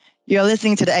You're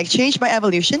listening to The Exchange by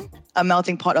Evolution, a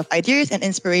melting pot of ideas and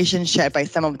inspiration shared by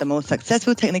some of the most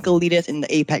successful technical leaders in the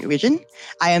APAC region.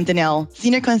 I am Danielle,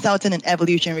 Senior Consultant in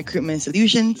Evolution Recruitment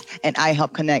Solutions, and I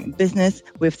help connect business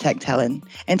with tech talent.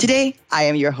 And today, I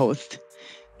am your host.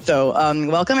 So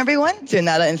welcome everyone to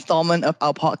another installment of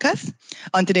our podcast.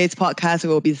 On today's podcast, we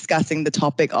will be discussing the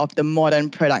topic of the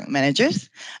modern product managers.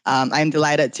 I'm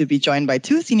delighted to be joined by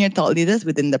two senior thought leaders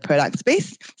within the product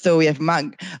space. So we have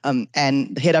Mark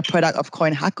and the head of product of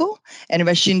CoinHako, and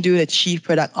Rashindu, the chief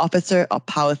product officer of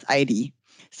Pulse ID.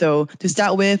 So to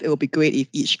start with, it would be great if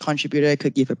each contributor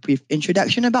could give a brief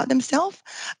introduction about themselves.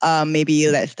 Maybe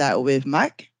let's start with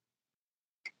Mark.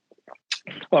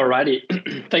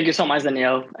 Alrighty. Thank you so much,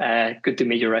 Danielle. Good to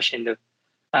meet you, Rashindu.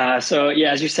 As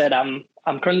you said, I'm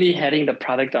currently heading the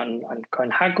product on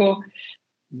CoinHako.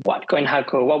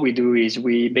 What we do is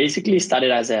we basically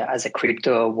started as a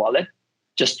crypto wallet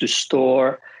just to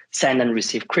store, send and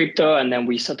receive crypto. And then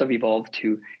we sort of evolved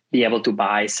to be able to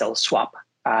buy, sell, swap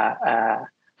a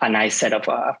nice set of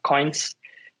coins.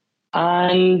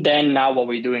 And then now what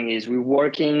we're doing is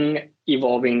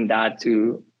evolving that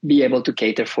to be able to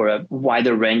cater for a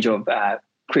wider range of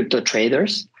crypto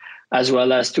traders, as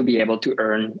well as to be able to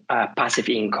earn passive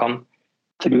income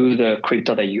through the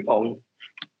crypto that you own.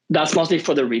 That's mostly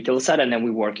for the retail side. And then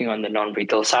we're working on the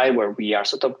non-retail side, where we are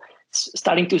sort of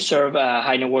starting to serve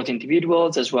high net worth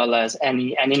individuals, as well as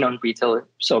any non-retail.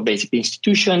 So basically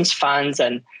institutions, funds,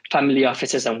 and family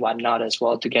offices and whatnot as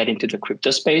well, to get into the crypto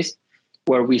space,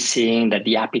 where we're seeing that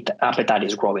the appetite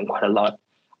is growing quite a lot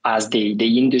as the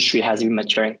industry has been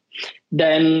maturing.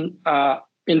 Then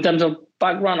in terms of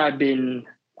background,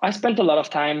 I spent a lot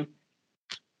of time.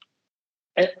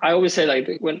 I always say,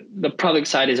 like, when the product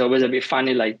side is always a bit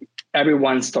funny, like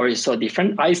everyone's story is so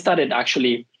different. I started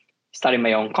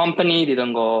my own company,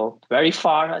 didn't go very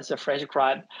far as a fresh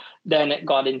grad. Then it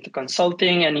got into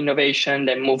consulting and innovation,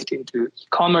 then moved into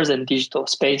e-commerce and digital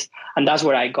space. And that's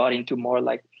where I got into more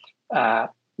like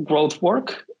growth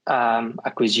work,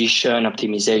 acquisition,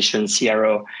 optimization,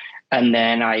 CRO. And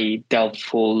then I delved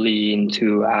fully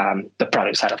into the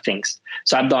product side of things.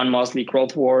 So I've done mostly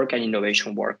growth work and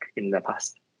innovation work in the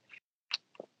past.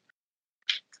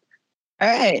 All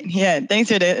right. Yeah. Thanks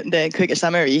for the quick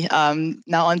summary.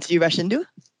 Now on to you, Rashindu.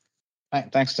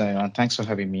 Thanks, Diane. Thanks for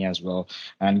having me as well.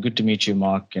 And good to meet you,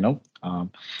 Mark.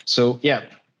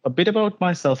 A bit about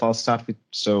myself, I'll start with.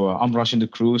 I'm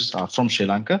Rashindu Cruz from Sri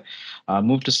Lanka.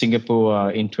 Moved to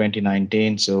Singapore in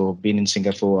 2019. So been in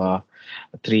Singapore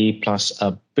 3+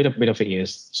 a bit of a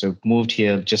years. So moved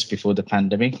here just before the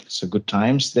pandemic. So good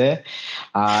times there.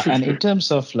 And in terms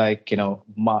of my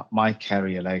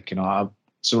career,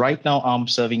 so right now I'm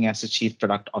serving as the chief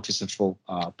product officer for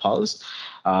Pulse.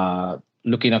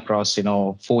 Looking across,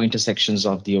 4 intersections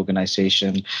of the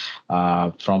organization,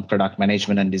 from product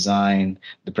management and design,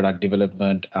 the product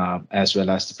development, as well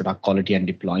as the product quality and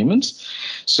deployments.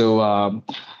 So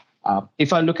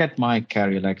if I look at my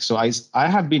career, I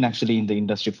have been actually in the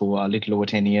industry for a little over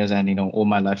 10 years, and all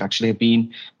my life actually have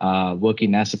been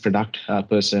working as a product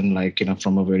person,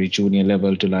 from a very junior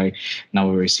level to now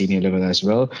a very senior level as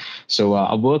well. So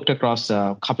I worked across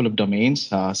a couple of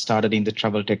domains. Started in the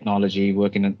travel technology,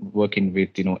 working with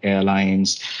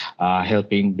airlines,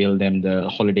 helping build them the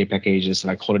holiday packages,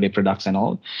 like holiday products and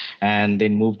all, and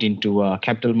then moved into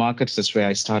capital markets. That's where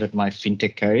I started my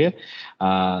fintech career.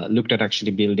 Looked at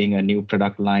actually building a new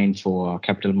product line for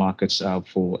capital markets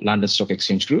for London Stock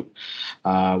Exchange Group,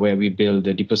 where we build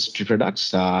the depository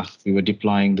products. We were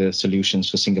deploying the solutions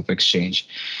for Singapore Exchange.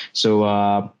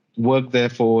 So worked there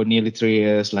for nearly 3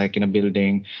 years,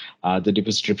 building the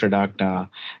depository product,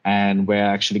 and where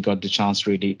I actually got the chance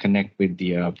to really connect with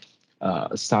the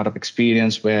startup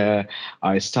experience, where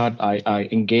I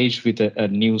engaged with a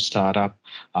new startup,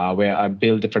 where I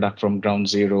built the product from ground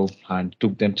zero and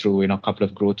took them through a couple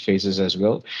of growth phases as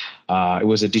well. It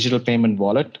was a digital payment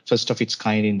wallet, first of its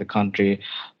kind in the country.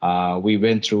 We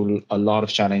went through a lot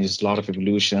of challenges, a lot of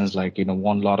evolutions,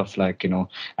 won a lot of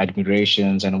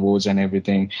admirations and awards and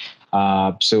everything.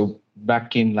 So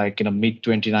back in mid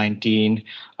 2019,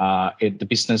 the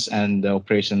business and the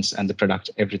operations and the product,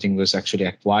 everything was actually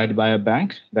acquired by a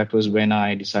bank. That was when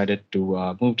I decided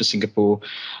to move to Singapore.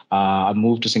 I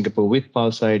moved to Singapore with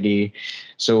Pulse ID.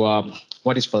 So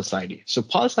what is Pulse ID? So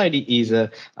Pulse ID is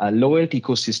a loyalty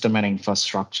ecosystem and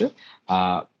infrastructure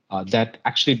that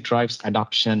actually drives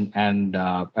adoption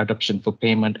for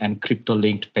payment and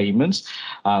crypto-linked payments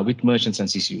with merchants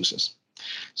and its users.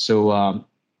 So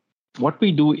what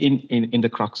we do in the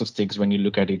crux of things, when you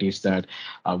look at it, is that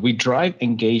we drive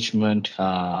engagement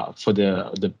for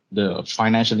the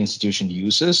financial institution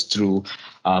users through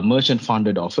merchant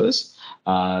funded offers,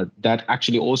 that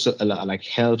actually also like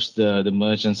helps the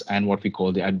merchants and what we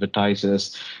call the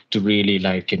advertisers to really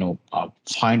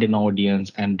find an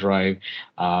audience and drive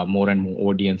more and more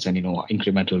audience and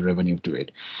incremental revenue to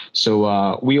it.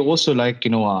 So we also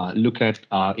look at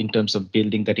in terms of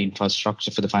building that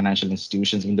infrastructure for the financial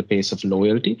institutions in the pace of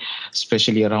loyalty,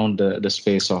 especially around the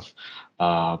space of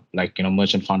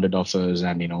merchant funded offers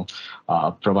and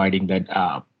providing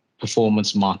that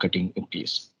performance marketing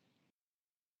piece.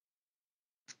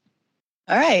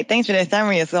 All right, thanks for that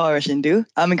summary as well, Rashindu.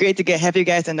 Great to have you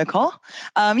guys on the call.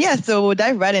 So we'll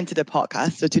dive right into the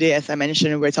podcast. So today, as I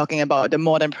mentioned, we're talking about the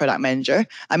modern product manager.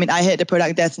 I head the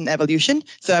product desk in Evolution.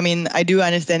 So I do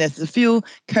understand there's a few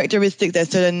characteristics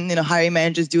that certain hiring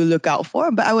managers do look out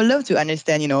for. But I would love to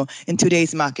understand, in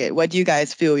today's market, what do you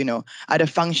guys feel, are the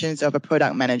functions of a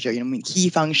product manager? Key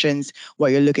functions,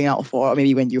 what you're looking out for, or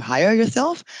maybe when you hire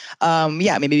yourself.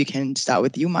 Maybe we can start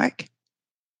with you, Mark.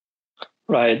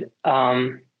 Right.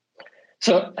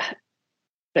 So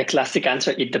the classic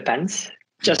answer, it depends,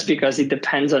 just because it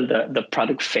depends on the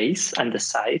product phase and the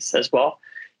size as well.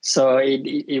 So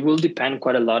it will depend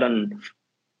quite a lot on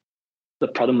the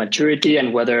product maturity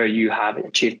and whether you have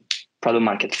achieved product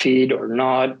market fit or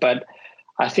not. But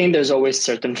I think there's always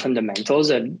certain fundamentals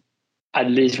that at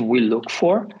least we look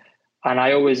for. And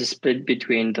I always split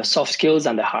between the soft skills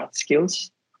and the hard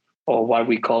skills, or what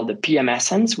we call the PM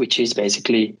essence, which is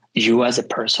basically you as a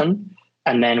person.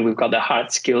 And then we've got the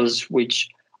hard skills, which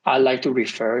I like to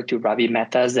refer to Ravi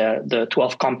Mehta as the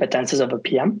 12 competences of a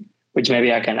PM, which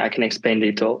maybe I can explain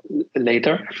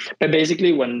later. But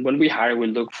basically, when we hire, we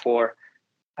look for,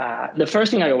 the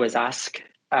first thing I always ask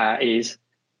is,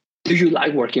 do you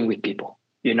like working with people?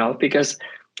 Because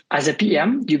as a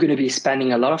PM, you're going to be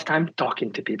spending a lot of time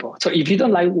talking to people. So if you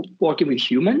don't like working with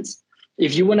humans,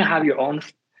 if you want to have your own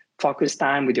focus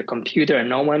time with your computer and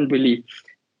no one really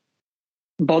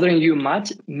bothering you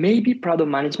much, maybe product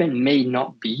management may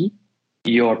not be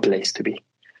your place to be.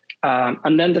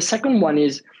 And then the second one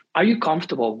is, are you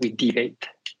comfortable with debate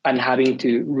and having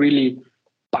to really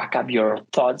back up your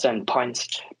thoughts and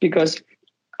points? Because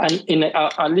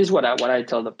at least what I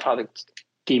tell the product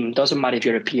team, doesn't matter if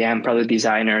you're a PM, product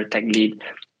designer, tech lead,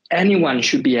 anyone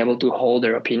should be able to hold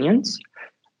their opinions.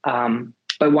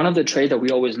 But one of the traits that we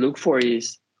always look for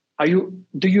is, are you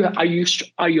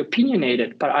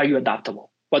opinionated, but are you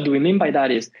adaptable? What do we mean by that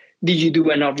is, did you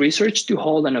do enough research to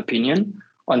hold an opinion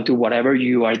onto whatever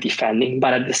you are defending?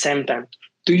 But at the same time,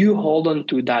 do you hold on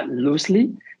to that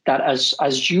loosely, that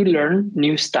as you learn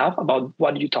new stuff about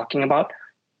what you're talking about,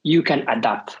 you can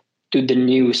adapt to the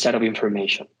new set of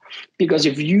information? Because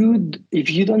if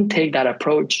you don't take that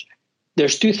approach,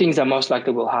 there's two things that most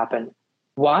likely will happen.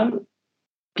 One,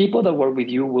 people that work with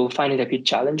you will find it a bit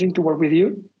challenging to work with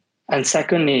you. And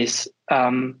second is,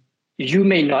 you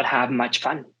may not have much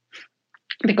fun,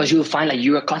 because you'll find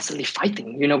you are constantly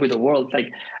fighting, with the world.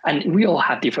 And we all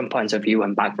have different points of view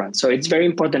and backgrounds. So it's very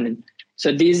important.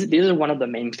 So these are one of the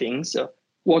main things. So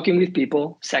working with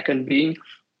people. Second, being,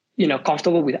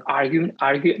 comfortable with arguing,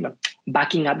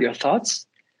 backing up your thoughts,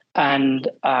 and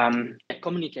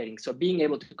communicating. So being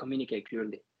able to communicate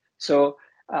clearly. So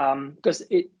because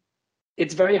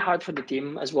it's very hard for the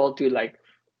team as well to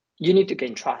you need to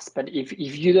gain trust. But if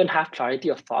you don't have clarity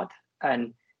of thought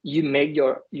and you make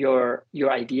your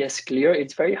ideas clear,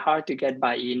 it's very hard to get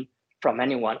buy-in from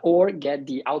anyone or get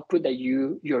the output that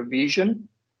your vision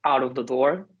out of the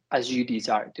door as you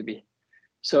desire to be.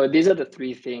 So these are the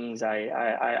three things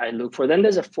I look for. Then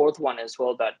there's a fourth one as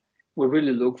well that we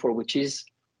really look for, which is,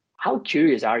 how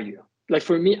curious are you?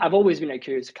 For me, I've always been a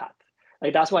curious cat.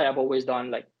 That's why I've always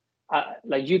done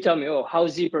you tell me, oh, how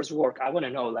zippers work. I want to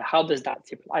know, how does that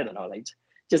zip? I don't know.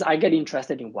 Just I get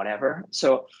interested in whatever.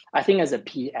 So I think as a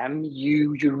PM,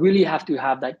 you really have to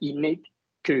have that innate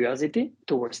curiosity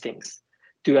towards things,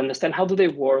 to understand how do they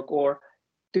work, or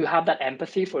to have that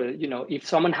empathy for, if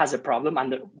someone has a problem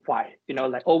and why,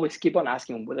 always keep on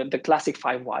asking the classic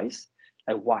 5 whys,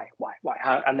 why,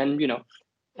 how, and then,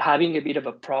 having a bit of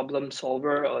a problem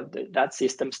solver or that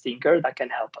systems thinker, that can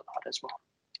help a lot as well.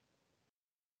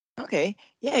 Okay.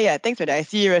 Yeah. Thanks for that. I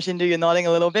see, Rashindu, you're nodding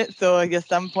a little bit. So I guess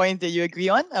some points that you agree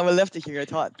on. I would love to hear your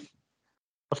thoughts.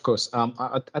 Of course.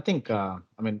 I think,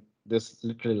 there's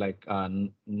literally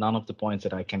none of the points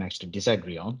that I can actually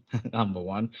disagree on, number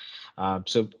one.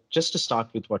 So just to start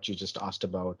with what you just asked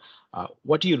about,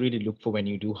 what do you really look for when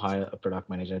you do hire a product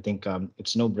manager? I think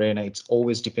it's no brainer. It's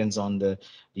always depends on the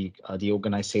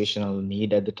organizational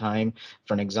need at the time.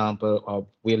 For an example,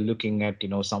 we're looking at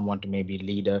someone to maybe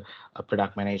lead a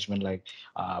product management. Like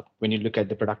when you look at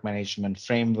the product management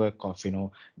framework of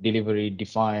delivery,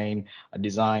 define,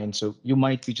 design. So you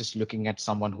might be just looking at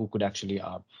someone who could actually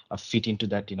fit into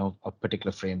that a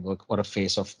particular framework or a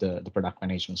phase of the product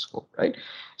management scope, right?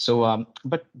 So,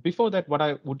 but before that, what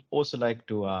I would also like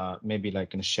to maybe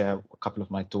share a couple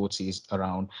of my thoughts is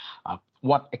around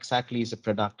what exactly is a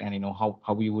product, and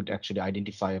how we would actually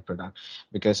identify a product,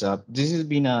 because this has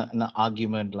been an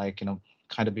argument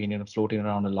kind of been floating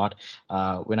around a lot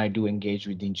when I do engage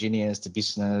with the engineers, the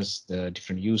business, the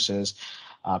different users.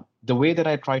 The way that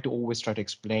I try to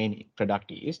explain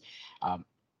product is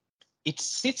it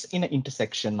sits in an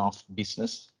intersection of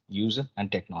business, user,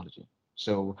 and technology.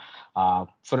 So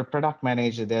for a product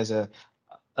manager, there's a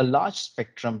large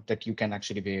spectrum that you can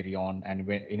actually vary on, and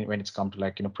when it's come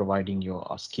to providing your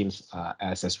skills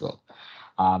as well.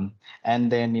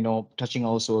 And then touching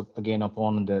also again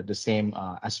upon the same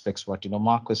aspects what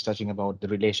Mark was touching about, the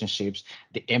relationships,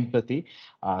 the empathy.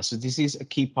 So this is a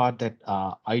key part that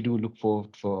I do look for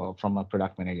from a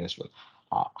product manager as well.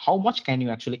 How much can you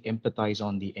actually empathize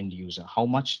on the end user? How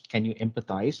much can you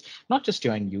empathize not just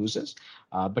your end users,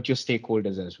 but your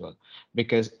stakeholders as well?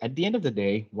 Because at the end of the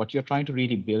day, what you're trying to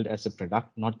really build as a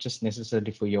product, not just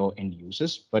necessarily for your end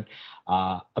users, but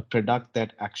a product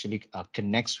that actually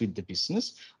connects with the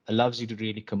business, allows you to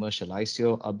really commercialize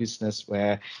your business,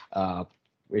 where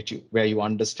you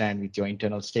understand with your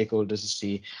internal stakeholders to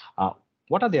see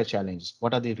what are their challenges,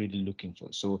 what are they really looking for.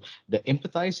 So the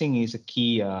empathizing is a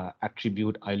key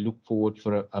attribute I look forward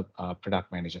for a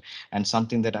product manager, and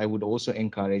something that I would also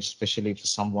encourage, especially for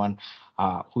someone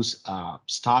who's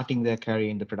starting their career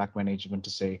in the product management, to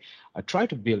say, try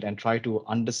to build and try to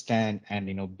understand and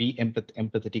be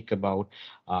empathetic about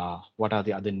what are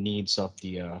the other needs of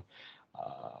the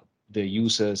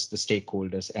users, the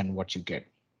stakeholders, and what you get.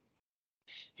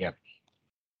 Yeah.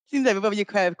 Seems like both of you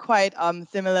have quite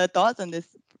similar thoughts on this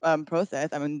process,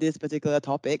 I mean, this particular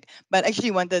topic, but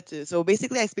actually wanted to. So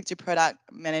basically, I speak to product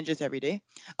managers every day.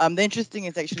 The interesting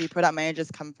is actually product managers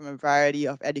come from a variety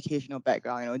of educational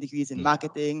background, degrees in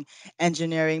marketing,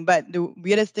 engineering. But the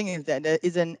weirdest thing is that there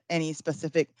isn't any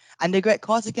specific undergrad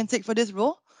course you can take for this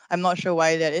role. I'm not sure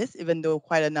why that is, even though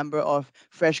quite a number of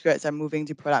fresh grads are moving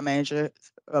to product managers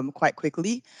quite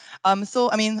quickly. So,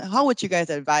 I mean, how would you guys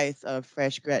advise a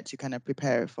fresh grad to kind of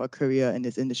prepare for a career in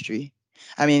this industry?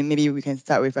 I mean, maybe we can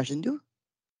start with Rashindu.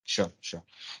 Sure.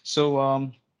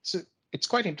 So, so it's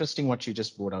quite interesting what you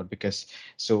just brought out, because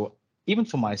so even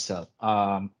for myself,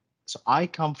 so I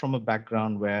come from a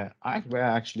background where I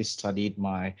actually studied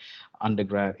my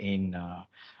undergrad in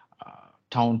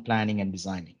town planning and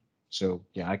designing. So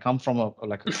yeah, I come from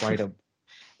quite a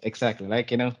exactly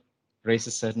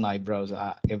raises certain eyebrows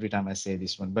every time I say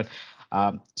this one. But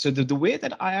so the way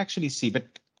that I actually see, but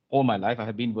all my life I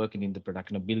have been working in the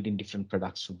product, building different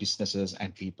products for businesses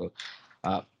and people.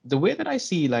 The way that I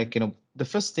see, the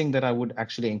first thing that I would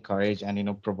actually encourage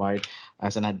and provide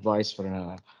as an advice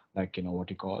for what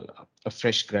you call a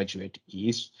fresh graduate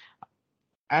is,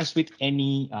 as with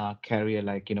any career,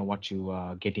 what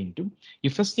you get into, you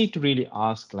first need to really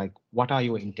ask, what are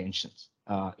your intentions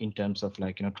in terms of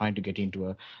trying to get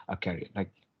into a career,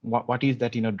 what is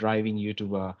that driving you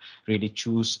to really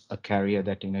choose a career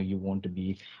that you want to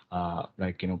be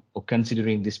or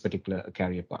considering this particular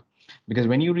career path. Because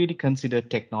when you really consider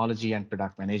technology and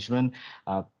product management,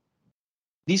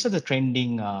 these are the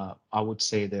trending, I would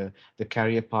say, the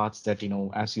career paths that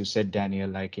as you said,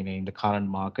 Daniel, in the current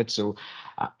market. So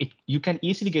you can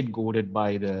easily get goaded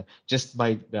by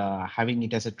by having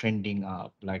it as a trending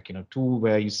tool,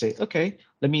 where you say, okay,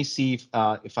 let me see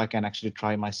if I can actually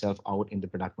try myself out in the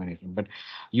product management. But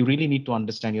you really need to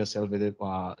understand yourself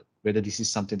whether this is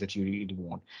something that you really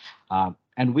want.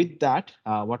 And with that,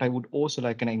 what I would also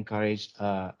encourage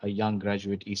a young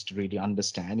graduate is to really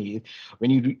understand is, when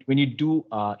you do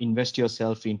invest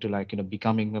yourself into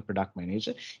becoming a product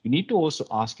manager, you need to also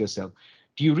ask yourself,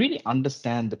 do you really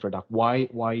understand the product? Why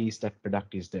is that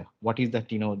product is there? What is that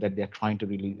that they're trying to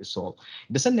really solve?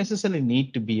 It doesn't necessarily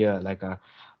need to be a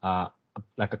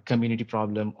community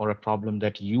problem or a problem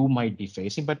that you might be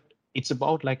facing, but it's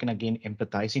about again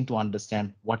empathizing to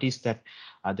understand what is that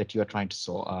that you are trying to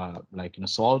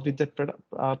solve with that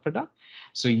product,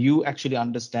 so you actually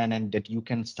understand and that you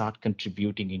can start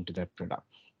contributing into that product.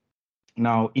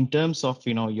 Now, in terms of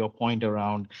your point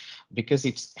around, because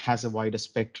it has a wider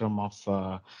spectrum of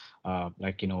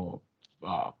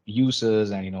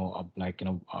users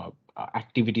and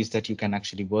activities that you can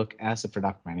actually work as a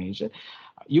product manager,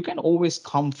 you can always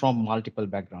come from multiple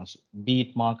backgrounds, be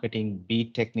it marketing, be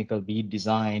it technical, be it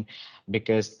design,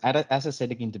 because as I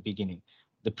said in the beginning,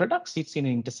 the product sits in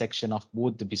an intersection of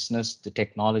both the business, the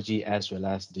technology, as well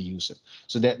as the user.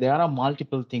 So there are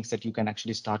multiple things that you can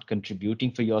actually start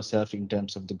contributing for yourself in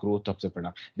terms of the growth of the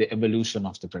product, the evolution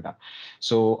of the product.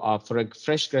 So for a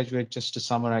fresh graduate, just to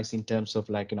summarize in terms of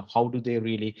how do they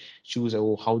really choose,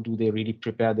 or how do they really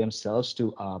prepare themselves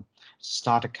to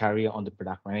start a career on the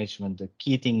product management, the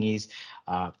key thing is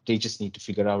they just need to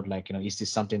figure out is this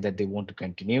something that they want to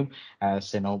continue?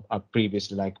 As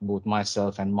previously, like both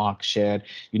myself and Mark shared,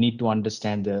 you need to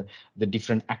understand the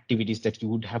different activities that you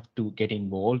would have to get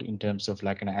involved in terms of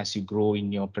as you grow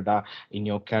in your product, in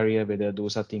your career, whether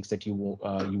those are things that you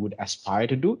would aspire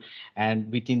to do,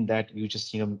 and within that you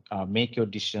just make your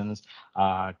decisions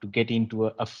to get into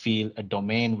a field, a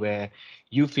domain where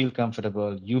you feel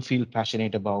comfortable, you feel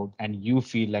passionate about, and you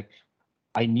feel like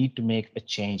I need to make a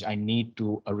change. I need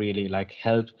to really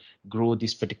help grow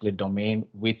this particular domain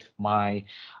with my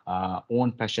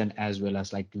own passion, as well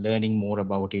as learning more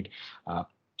about it.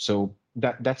 So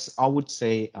that's I would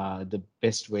say the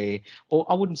best way, or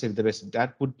I wouldn't say the best.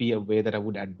 That would be a way that I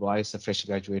would advise a fresh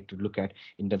graduate to look at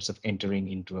in terms of entering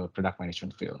into a product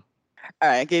management field. All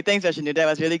right. Okay. Thanks, Rashinu. That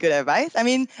was really good advice. I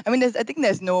think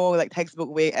there's no textbook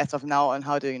way as of now on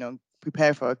how to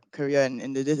prepare for a career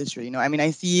in this industry.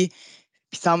 I see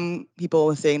some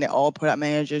people saying that all product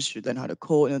managers should learn how to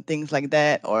code, things like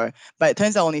that. But it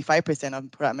turns out only 5%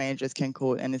 of product managers can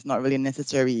code, and it's not really a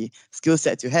necessary skill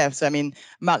set to have. So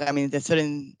Mark, there's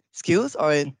certain skills,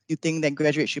 or you think that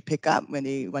graduates should pick up when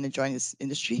they want to join this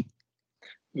industry?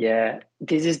 Yeah,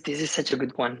 this is such a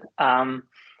good one.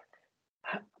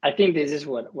 I think this is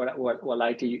what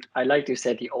I like to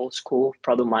say, the old school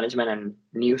product management and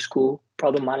new school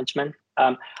product management.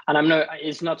 And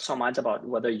it's not so much about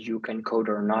whether you can code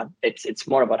or not. It's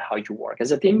more about how you work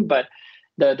as a team. But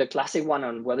the classic one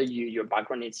on whether your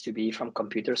background needs to be from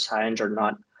computer science or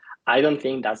not, I don't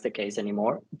think that's the case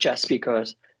anymore, just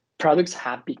because products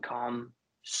have become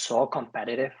so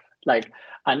competitive.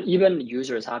 And even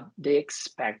users the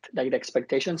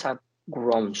expectations have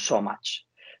grown so much.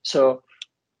 So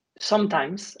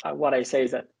sometimes what I say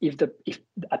is that if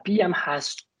a PM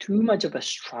has too much of a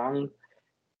strong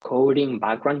coding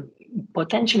background,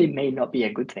 potentially may not be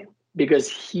a good thing, because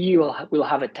he will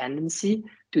have a tendency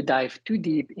to dive too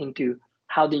deep into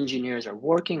how the engineers are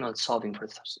working on solving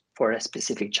for a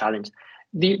specific challenge,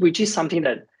 which is something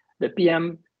that the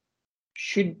PM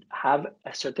should have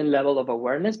a certain level of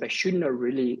awareness, but should not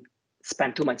really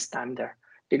spend too much time there.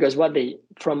 Because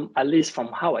at least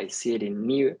from how I see it in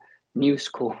new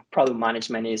school product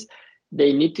management, is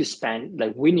we need to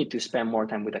spend more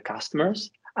time with the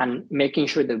customers and making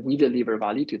sure that we deliver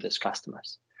value to those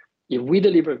customers. If we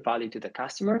deliver value to the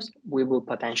customers, we will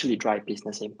potentially drive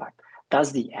business impact.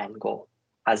 That's the end goal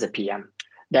as a PM.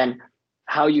 Then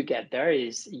how you get there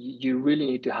is you really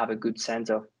need to have a good sense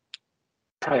of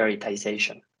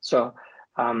prioritization. So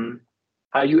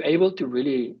are you able to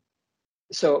really,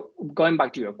 so going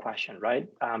back to your question, right?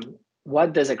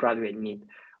 What does a graduate need?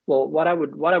 Well, what I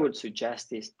would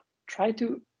suggest is try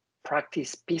to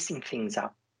practice piecing things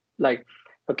up.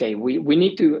 Okay, we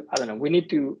need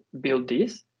to build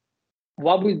this.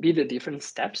 What would be the different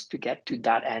steps to get to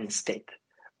that end state?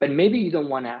 But maybe you don't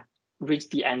want to reach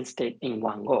the end state in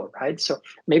one go, right? So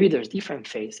maybe there's different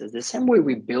phases. The same way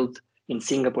we build in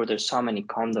Singapore, there's so many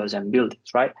condos and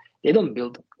buildings, right? They don't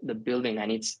build the building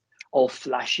and it's all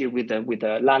flashy with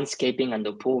the landscaping and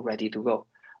the pool ready to go,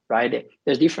 right?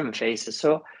 There's different phases.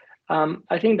 So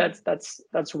I think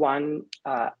that's one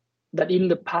that in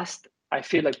the past, I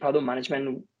feel like product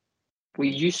management, we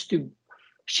used to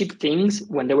ship things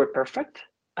when they were perfect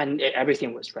and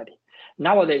everything was ready.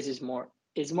 Nowadays is more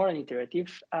an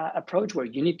iterative approach where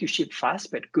you need to ship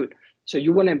fast but good. So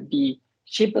you want to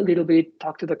ship a little bit,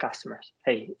 talk to the customers.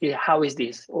 Hey, how is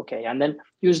this? Okay, and then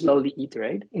you slowly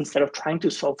iterate instead of trying to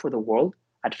solve for the world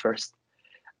at first.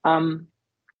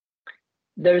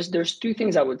 There's two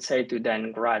things I would say to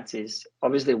then grads is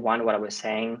obviously one, what I was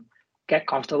saying, get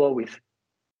comfortable with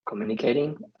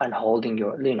communicating and holding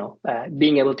your,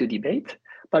 being able to debate.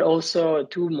 But also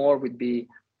two more would be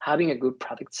having a good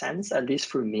product sense. At least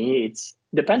for me, it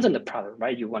depends on the product,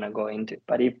 right? You want to go into.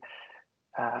 But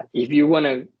if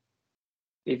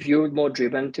you're more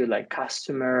driven to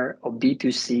customer or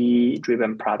B2C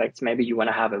driven products, maybe you want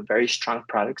to have a very strong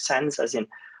product sense, as in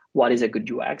what is a good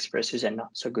UX versus a not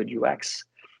so good UX,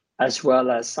 as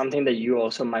well as something that you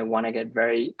also might want to get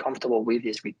very comfortable with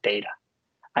is with data.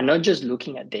 And not just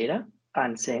looking at data,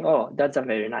 and saying, oh, that's a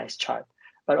very nice chart.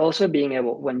 But also being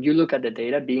able, when you look at the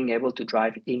data, being able to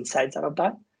drive insights out of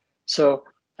that. So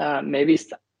maybe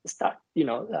start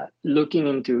looking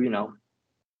into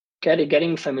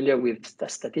getting familiar with the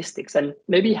statistics, and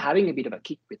maybe having a bit of a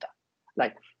kick with that.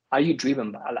 Like, are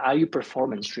you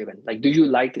performance driven? Like, do you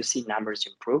like to see numbers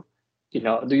improve?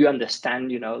 Do you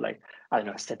understand, like, I don't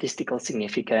know, statistical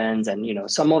significance and,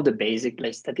 some of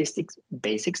the statistics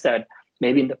basics that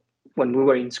maybe when we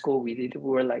were in school, we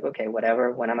were like, okay,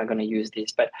 whatever, when am I going to use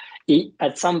this? But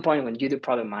at some point when you do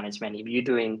product management,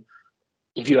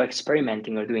 if you're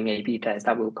experimenting or doing A/B tests,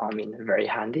 that will come in very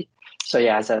handy. So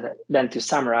yeah, then to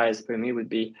summarize for me would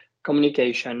be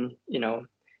communication,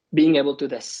 being able to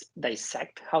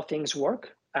dissect how things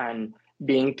work, and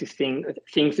being to think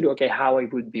through, okay, how I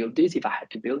would build this if I had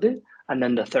to build it. And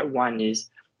then the third one is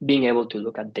being able to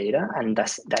look at data and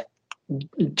that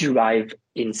derive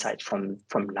insight from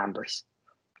numbers.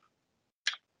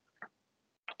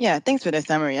 Yeah, thanks for the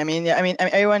summary. I mean,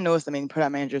 everyone knows,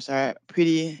 product managers are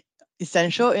pretty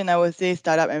essential in, I would say,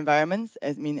 startup environments.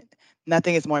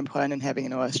 Nothing is more important than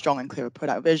having, a strong and clear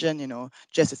product vision.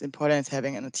 Just as important as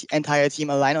having an entire team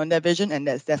aligned on that vision, and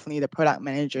that's definitely the product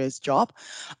manager's job.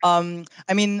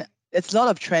 It's a lot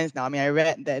of trends now. I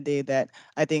read that day that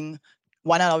I think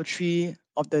 1 out of 3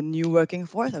 of the new working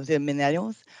force, I would say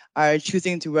millennials, are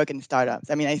choosing to work in startups.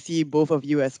 I see both of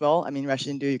you as well.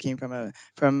 Rashindu, you came from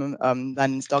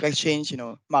London Stock Exchange.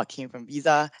 Mark came from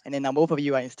Visa, and then now both of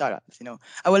you are in startups.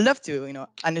 I would love to,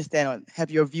 understand or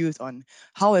have your views on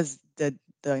how is the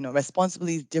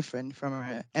responsibilities different from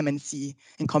an MNC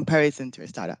in comparison to a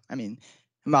startup.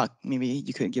 Mark, maybe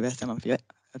you could give us some of your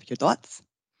thoughts.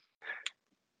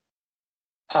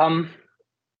 I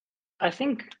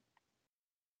think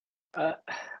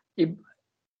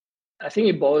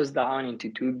it boils down into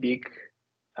 2 big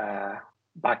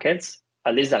buckets,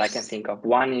 at least that I can think of.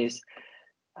 One is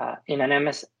in an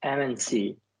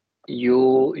MNC,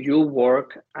 you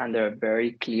work under a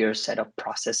very clear set of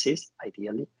processes,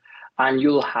 ideally, and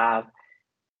you'll have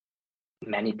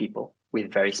many people with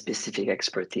very specific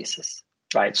expertises,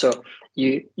 right? So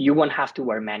you won't have to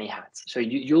wear many hats. So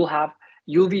you'll have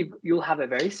a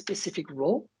very specific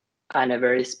role and a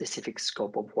very specific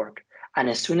scope of work. And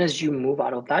as soon as you move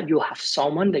out of that, you'll have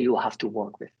someone that you'll have to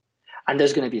work with. And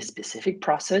there's going to be a specific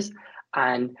process.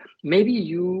 And maybe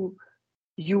you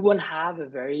won't have a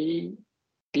very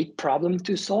big problem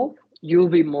to solve. You'll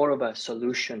be more of a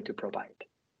solution to provide.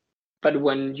 But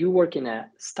when you work in a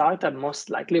startup, most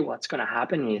likely what's going to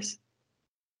happen is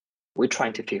we're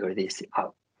trying to figure this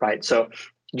out, right? So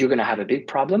you're going to have a big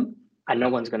problem and no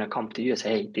one's going to come to you and say,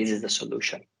 hey, this is the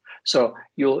solution. So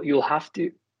you'll have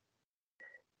to,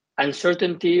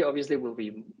 uncertainty obviously will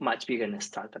be much bigger in a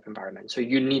startup environment. So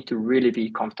you need to really be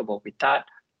comfortable with that.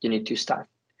 You'll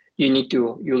need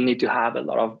to have a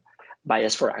lot of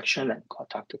bias for action and go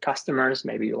talk to customers.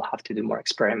 Maybe you'll have to do more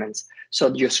experiments.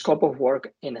 So your scope of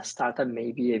work in a startup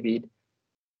may be a bit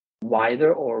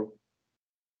wider or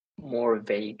more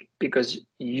vague, because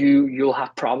you'll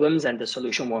have problems and the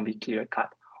solution won't be clear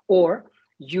cut, or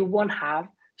you won't have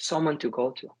someone to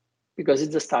go to, because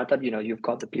it's a startup. You've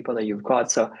got the people that you've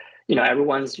got, so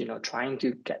everyone's trying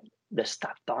to get the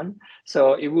stuff done.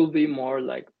 So it will be more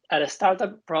like, at a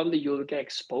startup probably you'll get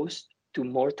exposed to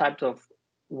more types of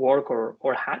work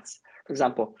or hats. For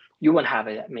example, you won't have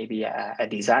maybe a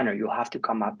designer. You'll have to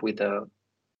come up with the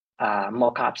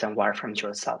mock-ups and wireframes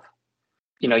yourself.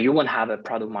 You won't have a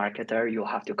product marketer. You'll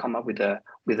have to come up with the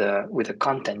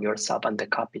content yourself and the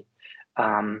copy.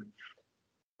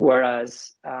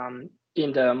 Whereas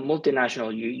in the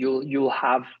multinational, you'll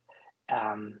have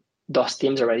those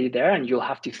teams already there, and you'll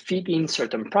have to fit in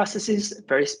certain processes,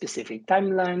 very specific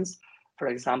timelines. For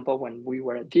example, when we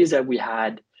were at Visa, we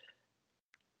had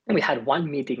one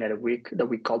meeting a week that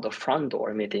we called the front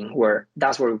door meeting, where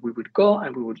that's where we would go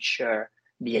and we would share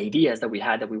the ideas that we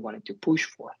had that we wanted to push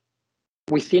for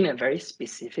within a very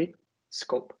specific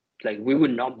scope. Like, we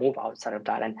would not move outside of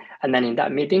that. And then in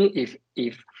that meeting,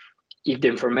 if the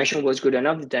information was good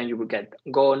enough, then you would get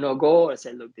go, no go, or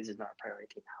say, look, this is not a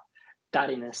priority now. That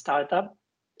in a startup,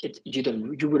 it's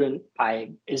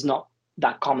not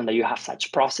that common that you have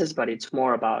such process, but it's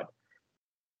more about,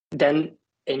 then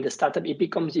in the startup, it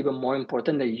becomes even more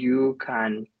important that you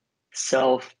can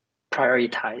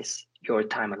self-prioritize your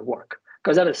time and work.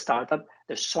 Because at a startup,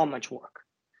 there's so much work.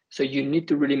 So you need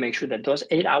to really make sure that those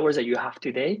 8 hours that you have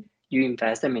today, you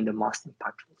invest them in the most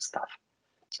impactful stuff.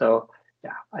 So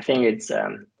yeah, I think it's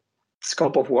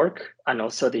scope of work, and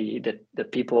also the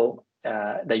people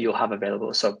that you'll have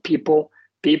available. So people,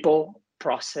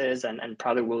 process, and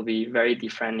product will be very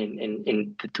different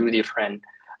in the 2 different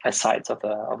sides of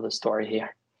the story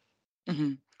here.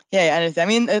 Mm-hmm. Yeah, I understand.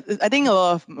 I mean, I think a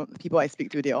lot of people I speak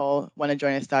to, they all want to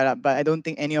join a startup, but I don't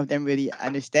think any of them really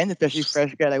understand, especially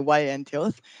fresh grad, like what it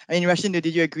entails. I mean, Russian, did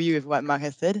you agree with what Mark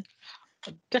has said?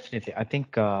 Definitely. I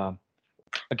think,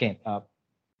 again,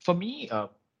 for me,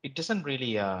 it doesn't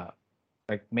really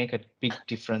like make a big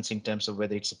difference in terms of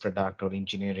whether it's a product or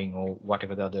engineering or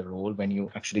whatever the other role when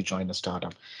you actually join a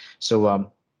startup.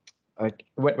 So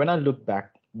when I look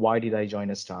back, why did I join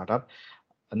a startup?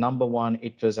 Number one,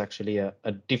 it was actually a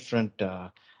different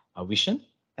vision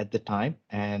at the time,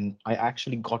 and I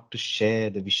actually got to share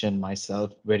the vision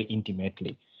myself very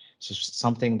intimately. So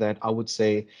something that I would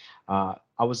say I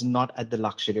was not at the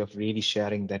luxury of really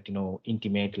sharing that,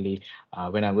 intimately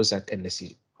when I was at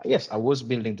LSE. Yes, I was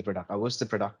building the product. I was the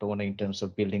product owner in terms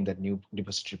of building that new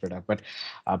depository product, but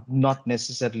not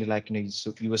necessarily like,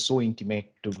 so you were so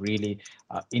intimate to really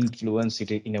influence it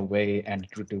in a way and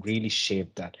to really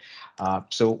shape that.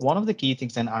 So one of the key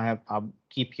things, and I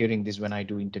keep hearing this when I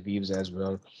do interviews as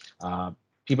well.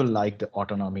 People like the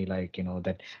autonomy, like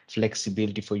that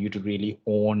flexibility for you to really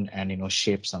own and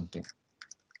shape something.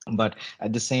 But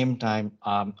at the same time,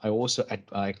 I also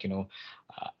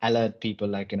alert people,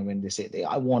 like when they say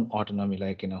I want autonomy,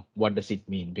 like what does it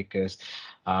mean? Because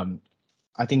um,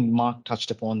 I think Mark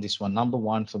touched upon this one. Number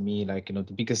one for me, like the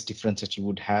biggest difference that you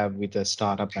would have with a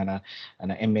startup and an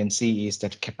MNC is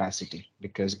that capacity,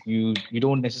 because you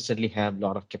don't necessarily have a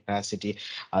lot of capacity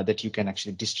that you can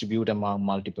actually distribute among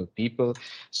multiple people.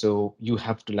 So you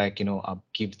have to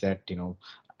give that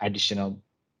additional,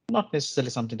 not necessarily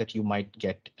something that you might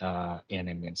get in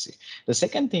an MNC. The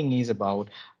second thing is about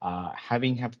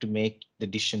have to make the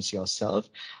decisions yourself.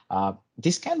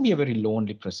 This can be a very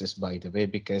lonely process, by the way,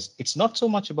 because it's not so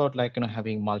much about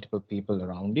having multiple people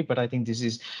around you, but I think this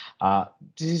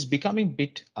is becoming a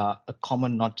bit a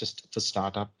common, not just for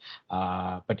startup,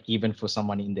 but even for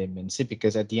someone in the MNC,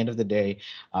 because at the end of the day,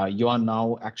 you are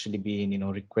now actually being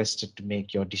requested to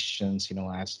make your decisions,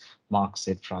 as Mark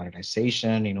said,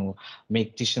 prioritization,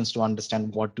 make decisions to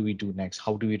understand what do we do next,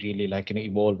 how do we really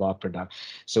evolve our product.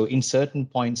 So in certain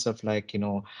points of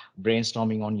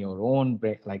brainstorming on your own,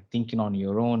 like thinking on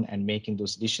your own and making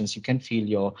those decisions, you can feel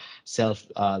yourself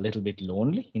a little bit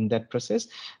lonely in that process.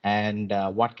 And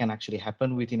what can actually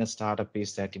happen within a startup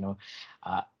is that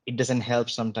it doesn't help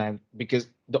sometimes, because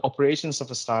the operations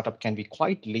of a startup can be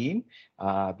quite lean,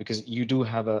 because you do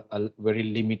have a very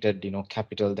limited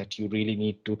capital that you really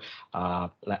need to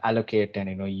allocate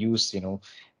and use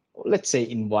let's say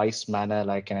in wise manner,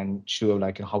 and ensure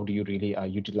how do you really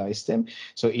utilize them.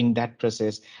 So in that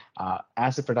process,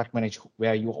 as a product manager,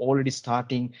 where you're already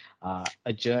starting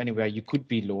a journey where you could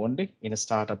be lonely in a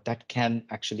startup, that can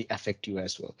actually affect you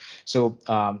as well. So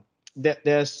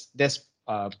there's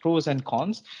pros and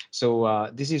cons. So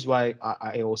this is why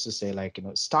I also say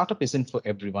startup isn't for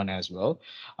everyone as well.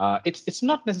 It's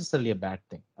not necessarily a bad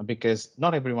thing, because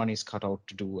not everyone is cut out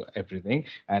to do everything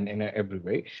and in every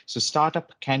way. So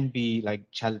startup can be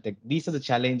these are the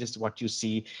challenges what you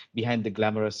see behind the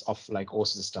glamorous of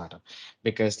also the startup,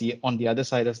 because on the other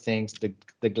side of things,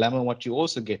 the glamour what you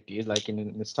also get is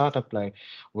in the startup,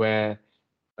 where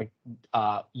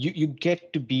you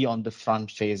get to be on the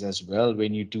front phase as well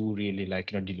when you do really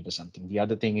deliver something. The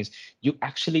other thing is you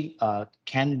actually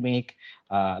can make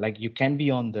you can be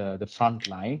on the front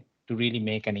line to really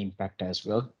make an impact as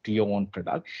well to your own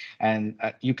product, and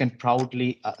you can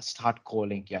proudly start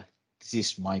calling, yeah, this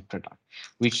is my product,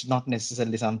 which not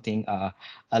necessarily something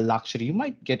a luxury you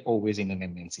might get always in an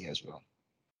MNC as well.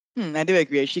 I do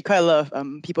agree. Actually, quite a lot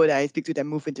of people that I speak to that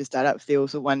move into startups, they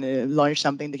also want to launch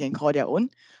something they can call their own,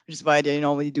 which is why they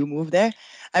normally do move there.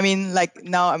 I mean,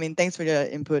 now, I mean, thanks for your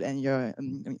input and your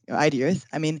ideas.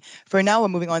 I mean, for now, we're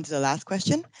moving on to the last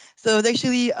question. So it's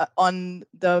actually on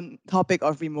the topic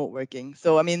of remote working.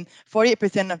 So I mean,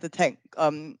 48% of the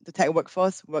tech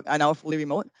workforce are now fully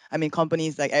remote. I mean,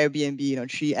 companies like Airbnb,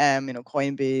 3M,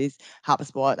 Coinbase,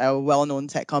 HubSpot are well-known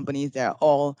tech companies. They're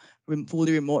all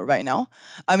fully remote right now.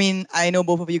 I mean, I know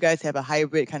both of you guys have a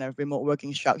hybrid kind of remote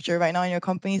working structure right now in your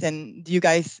companies. And do you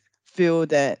guys feel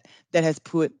that has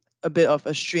put a bit of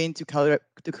a strain to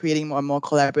creating more and more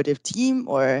collaborative team,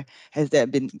 or has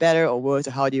that been better or worse,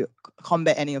 or how do you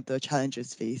combat any of the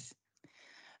challenges faced?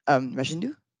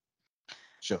 Rashindu?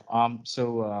 Sure.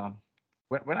 So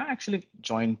when I actually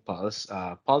joined Pulse,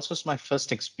 Pulse was my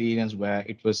first experience where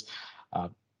it was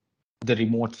the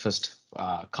remote first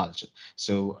culture.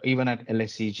 So even at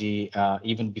LSCG,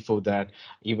 even before that,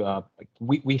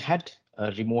 we had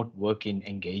remote working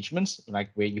engagements, like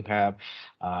where you have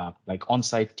like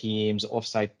on-site teams,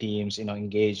 off-site teams,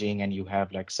 engaging, and you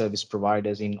have like service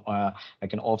providers in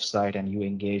like an off-site, and you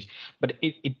engage. But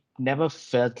it never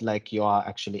felt like you are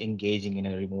actually engaging in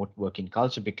a remote working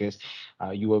culture, because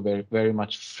you were very, very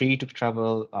much free to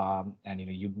travel, and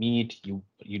you meet,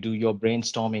 you do your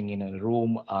brainstorming in a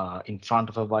room in front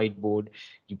of a whiteboard.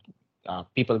 You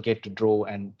People get to draw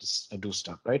and do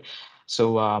stuff, right?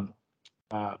 So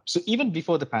so even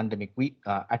before the pandemic, we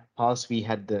at Pulse we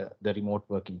had the remote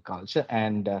working culture,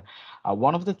 and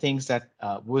one of the things that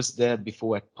was there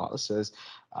before at Pulse is,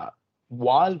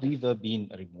 while we were being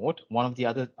remote, one of the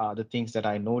other things that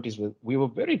I noticed was we were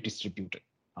very distributed,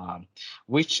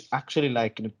 which actually,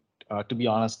 like, to be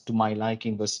honest, to my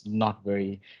liking, was not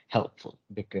very helpful,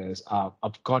 because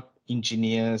I've got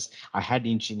engineers. I had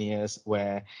engineers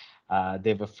where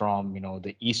they were from,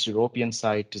 the East European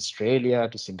side to Australia,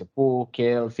 to Singapore,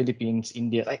 KL, Philippines,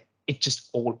 India, like it just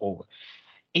all over.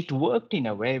 It worked in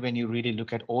a way when you really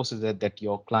look at also that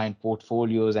your client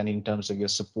portfolios, and in terms of your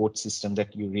support system,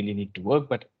 that you really need to work.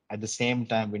 But at the same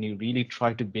time, when you really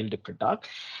try to build a product,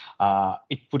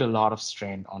 it put a lot of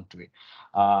strain onto it.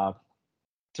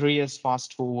 3 years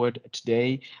fast forward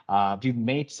today, we've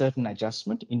made certain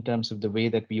adjustment in terms of the way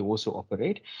that we also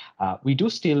operate. We do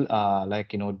still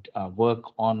work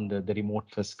on the remote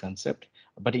first concept,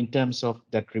 but in terms of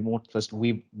that remote first,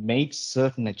 we've made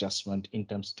certain adjustment in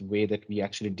terms of the way that we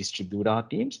actually distribute our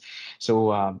teams.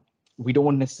 So we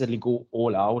don't necessarily go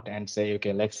all out and say,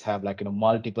 okay, let's have like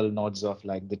multiple nodes of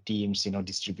like the teams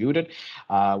distributed.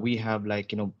 We have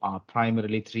like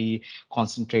primarily 3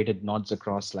 concentrated nodes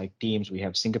across like teams. We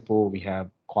have Singapore, we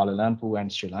have Kuala Lumpur,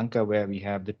 and Sri Lanka, where we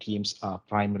have the teams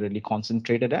primarily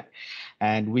concentrated at.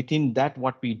 And within that,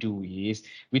 what we do is,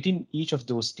 within each of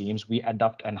those teams, we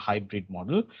adopt an hybrid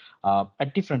model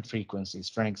at different frequencies.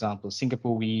 For example,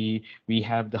 Singapore, we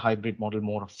have the hybrid model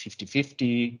more of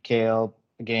 50-50, KL,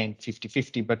 again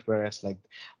 50-50, but whereas like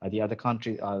the other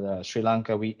country, Sri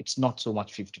Lanka, it's not so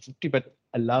much 50-50, but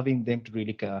allowing them to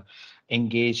really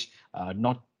engage,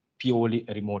 not purely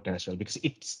remote as well, because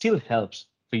it still helps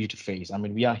for you to face. I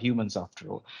mean, we are humans after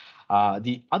all.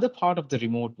 The other part of the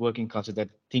remote working culture, that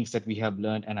things that we have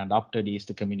learned and adopted, is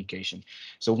the communication.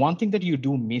 So one thing that you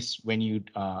do miss when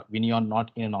you're not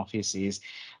in an office is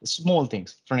small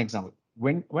things. For example,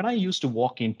 when I used to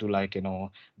walk into like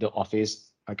the office,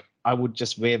 like I would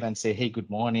just wave and say, hey, good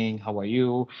morning, how are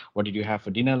you, what did you have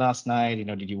for dinner last night,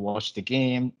 did you watch the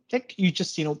game, like you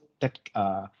just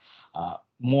that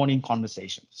morning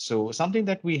conversation. So something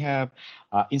that we have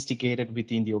instigated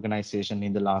within the organization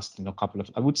in the last couple of,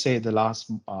 I would say the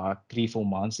last 3-4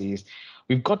 months, is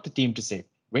we've got the team to say,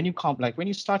 when you come, like when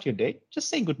you start your day, just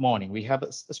say good morning. We have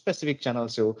a specific channel,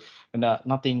 so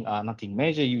nothing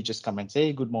major. You just come and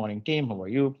say good morning, team, how are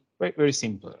you? Very, very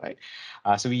simple, right?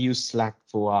 So we use Slack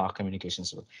for our communication.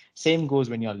 So same goes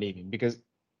when you're leaving, because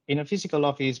in a physical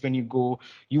office, when you go,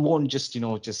 you won't just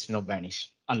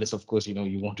vanish, unless of course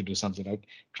you want to do something like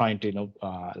trying to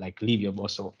like leave your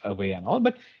boss away and all.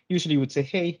 But usually you would say,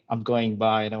 hey, I'm going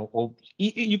by, or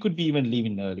you could be even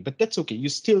leaving early, but that's okay. You're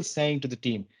still saying to the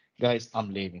team, guys,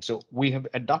 I'm leaving. So we have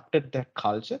adopted that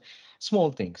culture,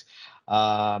 small things.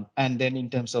 And then in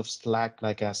terms of Slack,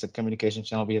 like as a communication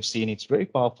channel, we have seen it's very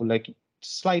powerful, like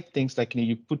slight things like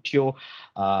you put your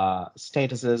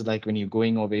statuses, like when you're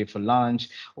going away for lunch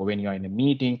or when you're in a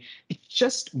meeting. It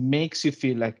just makes you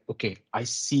feel like, okay, I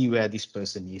see where this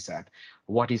person is at.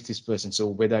 What is this person? So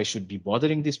whether I should be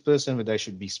bothering this person, whether I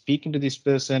should be speaking to this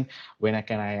person, when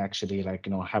can I actually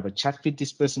have a chat with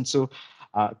this person? So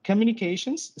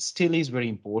communications still is very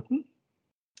important.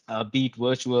 Be it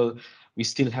virtual, we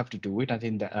still have to do it. I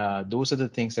think that those are the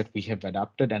things that we have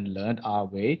adapted and learned our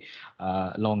way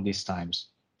along these times.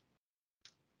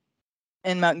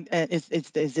 And Mark, is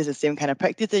this the same kind of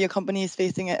practice that your company is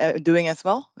facing, doing as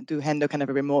well, to handle kind of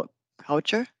a remote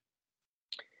culture?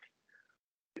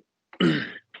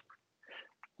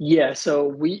 Yeah, so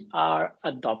we are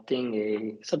adopting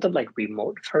a sort of like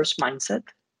remote first mindset,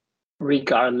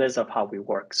 regardless of how we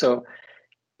work. So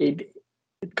it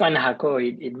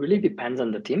really depends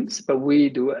on the teams, but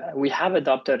we have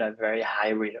adopted a very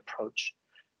hybrid approach.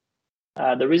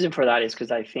 The reason for that is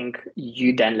because I think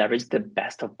you then leverage the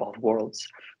best of both worlds.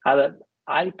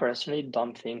 I personally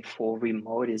don't think full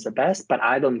remote is the best, but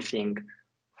I don't think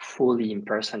fully in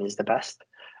person is the best,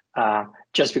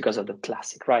 just because of the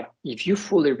classic, right? If you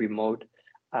fully remote,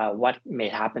 what may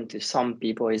happen to some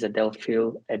people is that they'll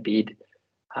feel a bit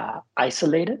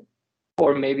isolated,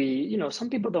 or maybe some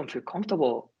people don't feel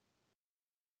comfortable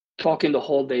talking the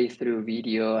whole day through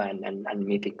video and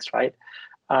meetings, right?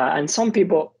 And some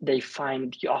people, they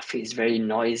find the office very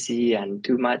noisy and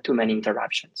too many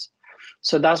interruptions.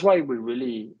 So that's why we're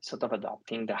really sort of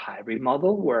adopting the hybrid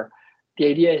model, where the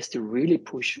idea is to really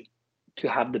push to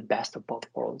have the best of both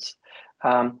worlds.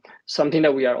 Something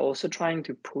that we are also trying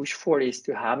to push for is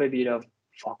to have a bit of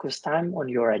focus time on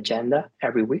your agenda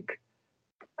every week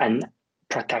and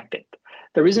protect it.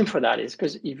 The reason for that is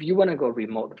because if you want to go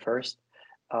remote first,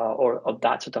 or of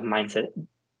that sort of mindset,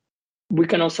 we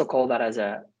can also call that as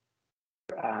a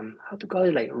how to call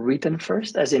it, like written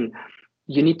first, as in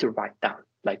you need to write down,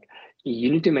 like you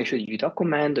need to make sure you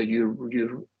document, or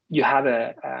you have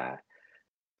a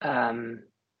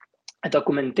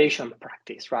documentation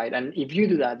practice, right? And if you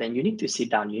do that, then you need to sit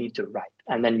down, you need to write,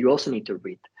 and then you also need to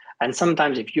read. And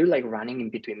sometimes if you're like running in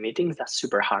between meetings, that's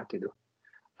super hard to do.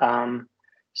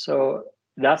 So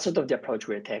that's sort of the approach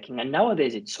we're taking. And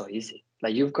nowadays it's so easy.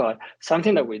 Like you've got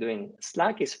something that we're doing.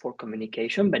 Slack is for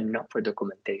communication, but not for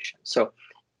documentation. So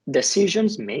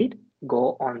decisions made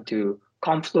go onto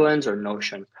Confluence or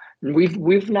Notion.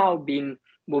 We've now been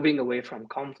moving away from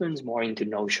Confluence more into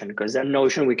Notion, because in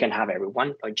Notion we can have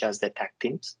everyone, not just the tech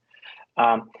teams.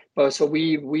 But so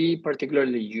we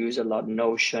particularly use a lot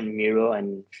Notion, Miro,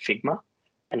 and Figma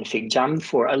and FigJam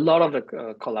for a lot of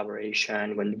the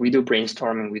collaboration. When we do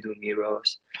brainstorming, we do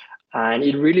Miros. And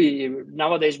it really,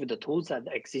 nowadays with the tools that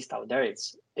exist out there, it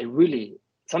really,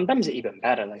 sometimes even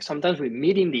better. Like sometimes we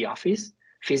meet in the office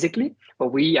physically, but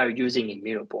we are using a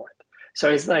Miro board. So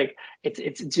it's like,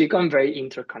 it's become very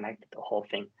interconnected, the whole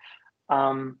thing.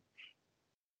 And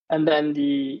then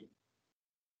the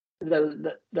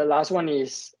last one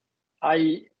is,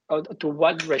 to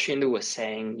what Rashindu was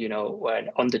saying, you know,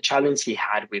 on the challenge he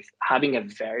had with having a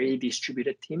very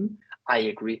distributed team, I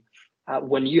agree.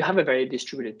 When you have a very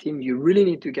distributed team, you really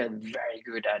need to get very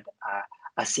good at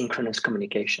asynchronous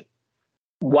communication.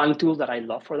 One tool that I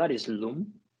love for that is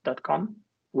loom.com,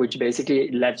 which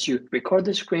basically lets you record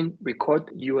the screen, record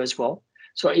you as well.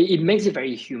 So it makes it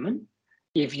very human.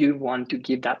 If you want to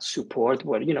give that support,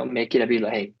 where, you know, make it a bit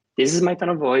like, hey, this is my tone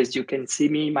of voice. You can see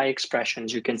me, my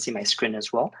expressions. You can see my screen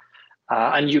as well.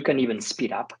 And you can even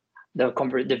speed up the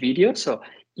video. So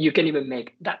you can even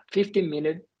make that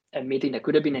 15-minute meeting that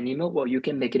could have been an email, well, you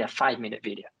can make it a 5-minute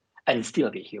video and still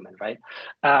be human, right?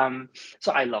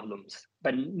 So I love Looms,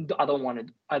 but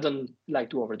I don't like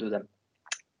to overdo them.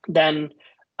 Then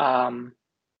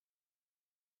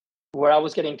where I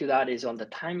was getting to that is on the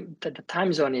time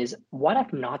zone is what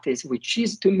I've noticed, which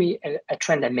is to me a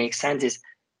trend that makes sense, is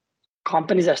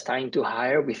companies are starting to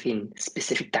hire within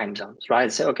specific time zones,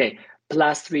 right? So, okay,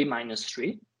 +3,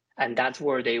 -3, and that's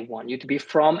where they want you to be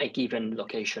from a given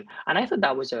location. And I thought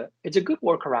that was it's a good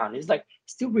workaround. It's like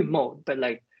still remote, but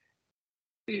like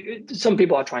some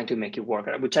people are trying to make it work,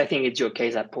 which I think is your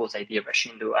case at Pulse idea,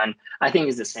 Rashindu. And I think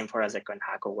it's the same for us at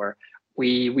CoinHackle, where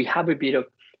we have a bit of,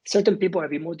 certain people are a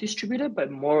bit more distributed, but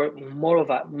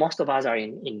most of us are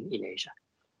in Asia.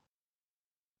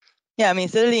 Yeah, I mean,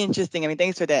 certainly interesting. I mean,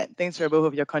 thanks for that. Thanks for both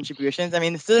of your contributions. I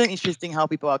mean, it's certainly interesting how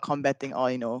people are combating, or,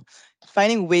 you know,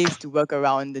 finding ways to work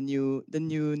around the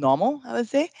new normal, I would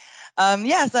say.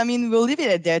 Yeah, so I mean, we'll leave it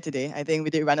at there today. I think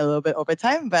we did run a little bit over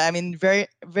time, but I mean, very,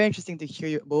 very interesting to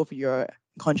hear both your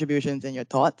contributions and your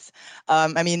thoughts.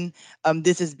 I mean,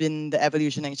 this has been the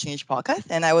Evolution and Change podcast,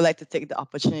 and I would like to take the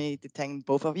opportunity to thank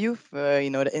both of you for, you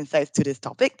know, the insights to this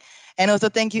topic, and also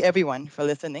thank you everyone for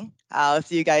listening. I'll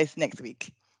see you guys next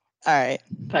week. All right.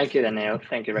 Thank you, Daniel.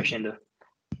 Thank you, Rashindu.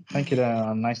 Thank you.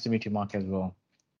 Nice to meet you, Mark, as well.